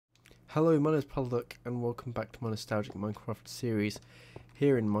Hello, my name is Puddleduck and welcome back to my nostalgic Minecraft series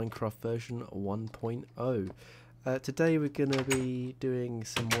here in Minecraft version 1.0. Today we're going to be doing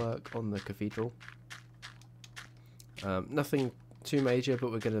some work on the cathedral. Nothing too major,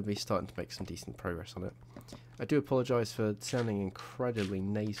 but we're going to be starting to make some decent progress on it. I do apologise for sounding incredibly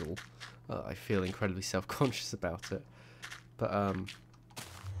nasal. I feel incredibly self-conscious about it. But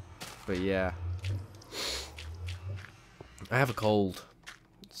yeah. I have a cold,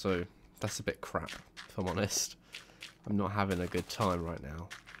 so that's a bit crap, if I'm honest. I'm not having a good time right now.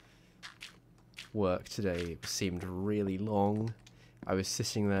 Work today seemed really long. I was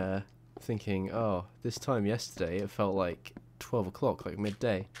sitting there thinking, oh, this time yesterday it felt like 12 o'clock, like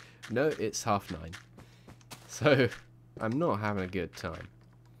midday. No, it's 9:30. So, I'm not having a good time.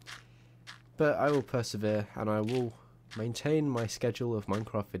 But I will persevere, and I will maintain my schedule of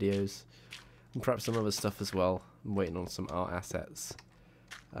Minecraft videos, and perhaps some other stuff as well. I'm waiting on some art assets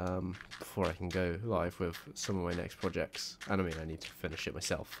before I can go live with some of my next projects. And I mean, I need to finish it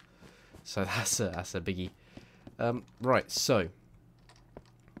myself. So that's a biggie. Right, so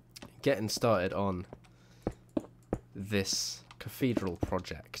getting started on this cathedral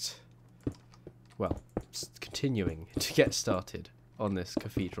project. Well, continuing to get started on this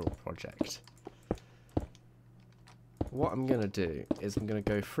cathedral project. What I'm going to do is I'm going to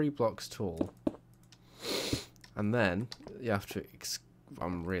go 3 blocks tall. And then you have to,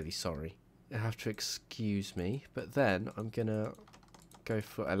 I'm really sorry, you have to excuse me, but then I'm going to go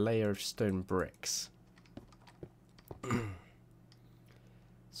for a layer of stone bricks.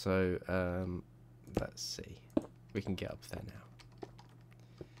 So, let's see, we can get up there now.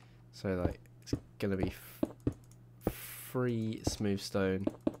 So like, it's going to be 3 smooth stone,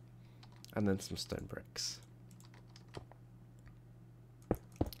 and then some stone bricks.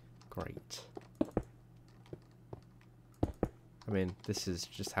 Great. I mean, this is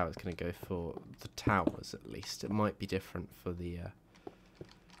just how it's going to go for the towers, at least. It might be different for the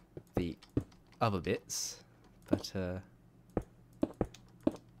other bits, but for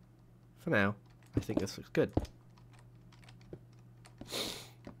now, I think this looks good.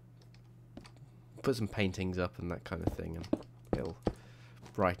 Put some paintings up and that kind of thing, and it'll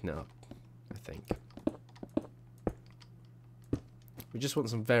brighten it up, I think. We just want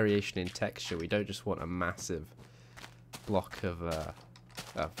some variation in texture. We don't just want a massive block of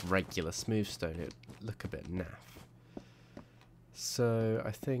regular smooth stone. It would look a bit naff. So I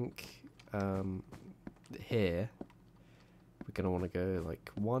think here we're going to want to go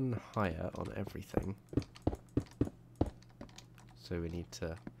like 1 higher on everything. So we need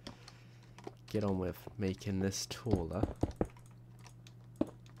to get on with making this taller.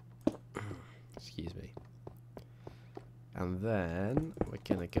 Excuse me. And then we're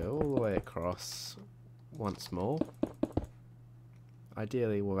going to go all the way across once more.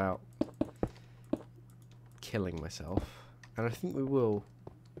 Ideally without killing myself. And I think we will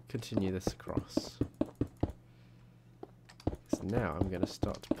continue this across. So now I'm going to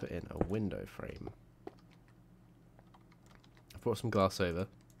start to put in a window frame. I brought some glass over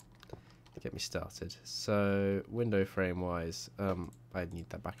to get me started. So window frame wise, I need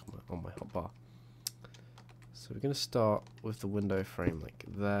that back on my hotbar. So we're going to start with the window frame like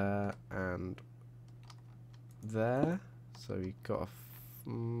there and there. So we've got a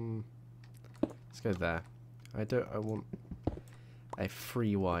let's go there. I want a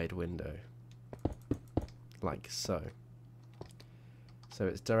 3 wide window like so. So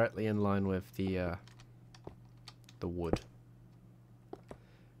it's directly in line with the wood.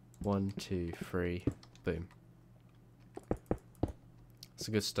 1, 2, 3, boom. It's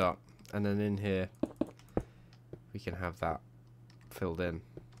a good start. And then in here we can have that filled in.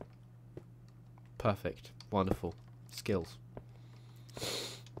 Perfect. Wonderful. Skills.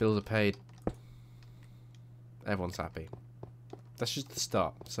 Bills are paid. Everyone's happy. That's just the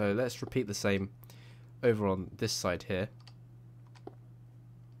start. So let's repeat the same over on this side here.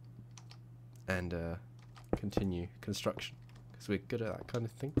 And continue construction. Because we're good at that kind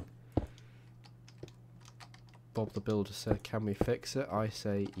of thing. Bob the Builder said, can we fix it? I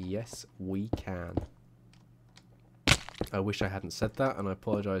say, yes, we can. I wish I hadn't said that, and I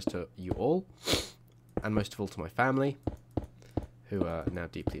apologise to you all. And most of all to my family, who are now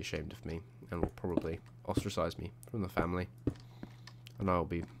deeply ashamed of me and will probably ostracise me from the family, and I will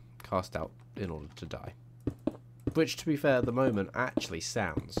be cast out in order to die. Which, to be fair, at the moment actually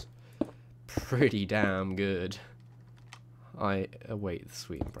sounds pretty damn good. I await the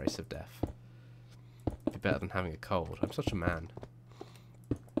sweet embrace of death. It'd be better than having a cold. I'm such a man.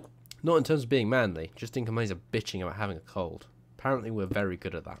 Not in terms of being manly, just in terms of bitching about having a cold. Apparently we're very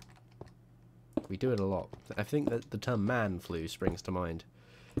good at that. We do it a lot. I think that the term man flu springs to mind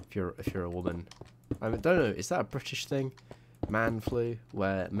if you're a woman. I don't know. Is that a British thing? Man flu,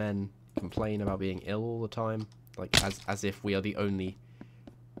 where men complain about being ill all the time, like as if we are the only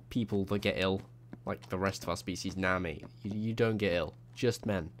people that get ill, like the rest of our species. Nah, mate, you don't get ill. Just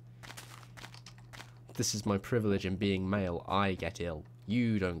men. This is my privilege in being male. I get ill.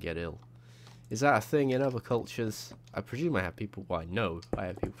 You don't get ill. Is that a thing in other cultures? I presume I have people. Well, I know I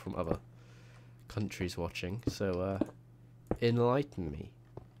have people from other countries watching. So, enlighten me,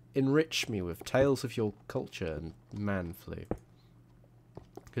 enrich me with tales of your culture and man flu.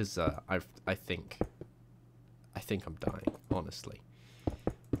 Because I think I'm dying. Honestly,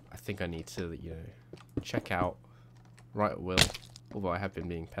 I think I need to check out, write a will. Although I have been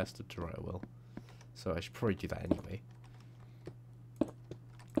being pestered to write a will, so I should probably do that anyway.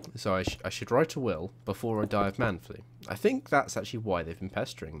 So I should write a will before I die of man flu. I think that's actually why they've been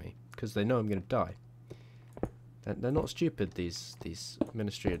pestering me, because they know I'm going to die. They're not stupid, these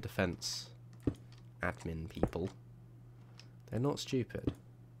Ministry of Defence admin people. They're not stupid.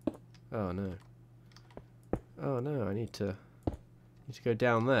 Oh no. Oh no, I need to go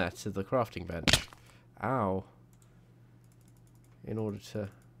down there to the crafting bench. Ow. In order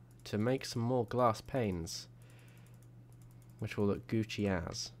to make some more glass panes, which will look Gucci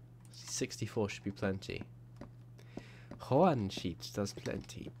as. 64 should be plenty. One sheet does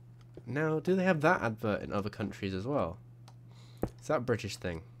plenty. Now, do they have that advert in other countries as well? Is that a British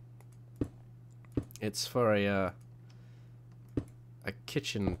thing? It's for a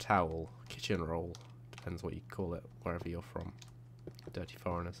kitchen towel, kitchen roll, depends what you call it, wherever you're from. Dirty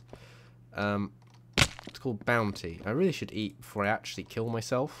foreigners. It's called Bounty. I really should eat before I actually kill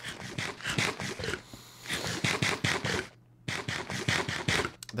myself.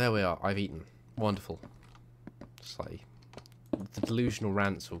 There we are. I've eaten. Wonderful. Slightly. The delusional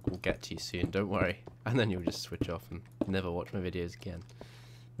rants will get to you soon. Don't worry. And then you'll just switch off and never watch my videos again.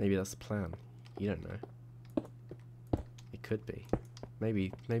 Maybe that's the plan. You don't know. It could be.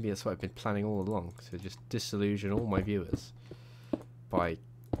 Maybe that's what I've been planning all along. To just disillusion all my viewers by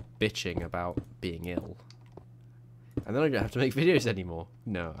bitching about being ill. And then I don't have to make videos anymore.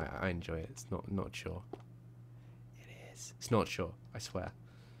 No, I enjoy it. It's not sure. It is. It's not sure. I swear.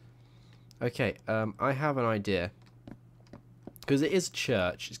 Okay, I have an idea. Because it is a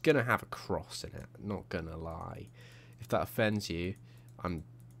church, it's going to have a cross in it. Not going to lie. If that offends you, I'm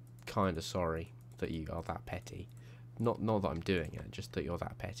kind of sorry that you are that petty. Not that I'm doing it, just that you're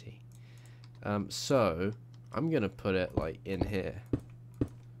that petty. So, I'm going to put it, like, in here.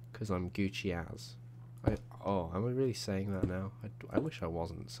 Because I'm Gucci as. Am I really saying that now? I wish I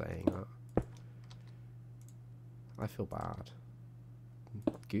wasn't saying that. I feel bad.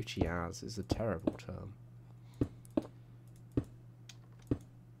 Gucci as is a terrible term.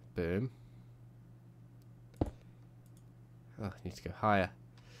 Boom. Oh, I need to go higher.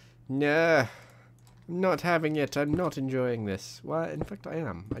 No! I'm not having it. I'm not enjoying this. Well, in fact, I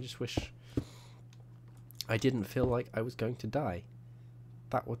am. I just wish I didn't feel like I was going to die.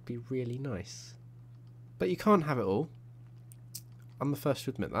 That would be really nice. But you can't have it all. I'm the first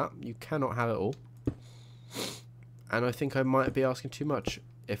to admit that. You cannot have it all. And I think I might be asking too much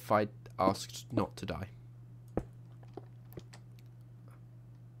if I asked not to die.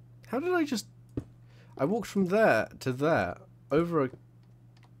 How did I just... I walked from there to there over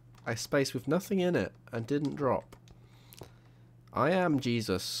a space with nothing in it and didn't drop. I am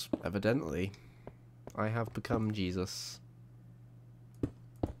Jesus, evidently. I have become Jesus.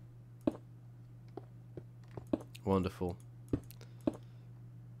 Wonderful.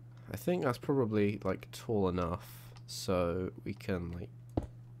 I think that's probably like tall enough so we can like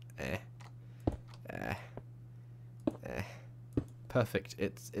perfect.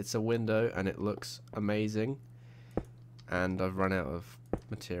 It's a window and it looks amazing, and I've run out of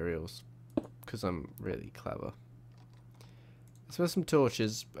materials because I'm really clever. Let's put some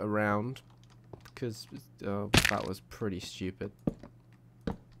torches around because that was pretty stupid.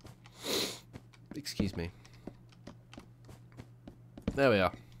 Excuse me. There we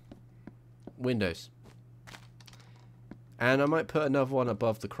are. Windows. And I might put another one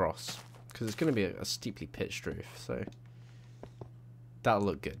above the cross because it's going to be a steeply pitched roof, so that'll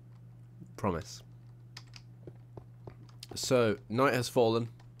look good. Promise. So, night has fallen.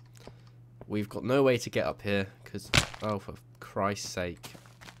 We've got no way to get up here because, oh, for Christ's sake.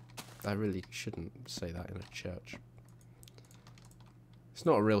 I really shouldn't say that in a church. It's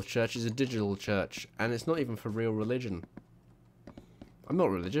not a real church, it's a digital church, and it's not even for real religion. I'm not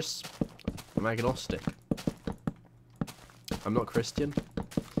religious. I'm agnostic. I'm not Christian.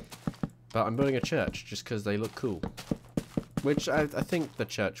 But I'm building a church just because they look cool. Which I think the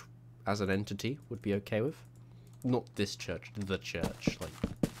church as an entity would be okay with. Not this church, the church. Like,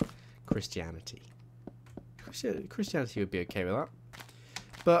 Christianity. Christianity would be okay with that.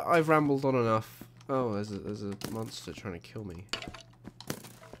 But I've rambled on enough. Oh, there's a monster trying to kill me.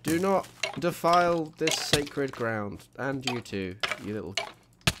 Do not defile this sacred ground. And you too, you little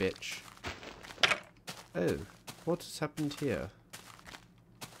bitch. Oh, what has happened here?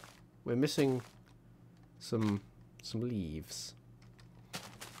 We're missing some leaves.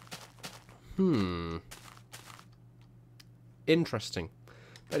 Interesting.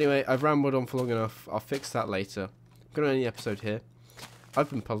 Anyway, I've rambled on for long enough. I'll fix that later. I'm going to end the episode here. I've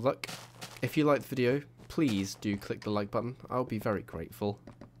been Puddleduck. If you liked the video, please do click the like button. I'll be very grateful.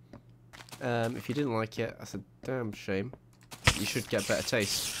 If you didn't like it, that's a damn shame. You should get better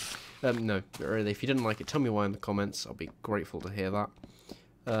taste. No, really, if you didn't like it, tell me why in the comments. I'll be grateful to hear that.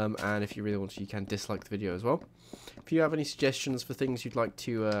 And if you really want to, you can dislike the video as well. If you have any suggestions for things you'd like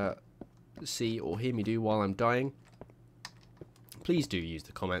to see or hear me do while I'm dying, please do use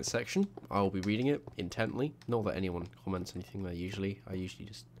the comments section. I'll be reading it intently. Not that anyone comments anything there usually. I usually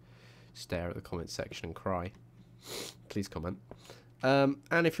just stare at the comments section and cry. Please comment. And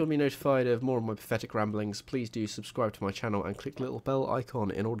if you'll be notified of more of my pathetic ramblings, please do subscribe to my channel and click the little bell icon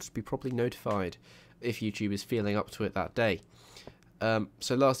in order to be properly notified if YouTube is feeling up to it that day.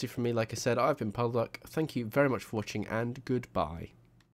 So lastly from me, like I said, I've been Puddleduck. Thank you very much for watching and goodbye.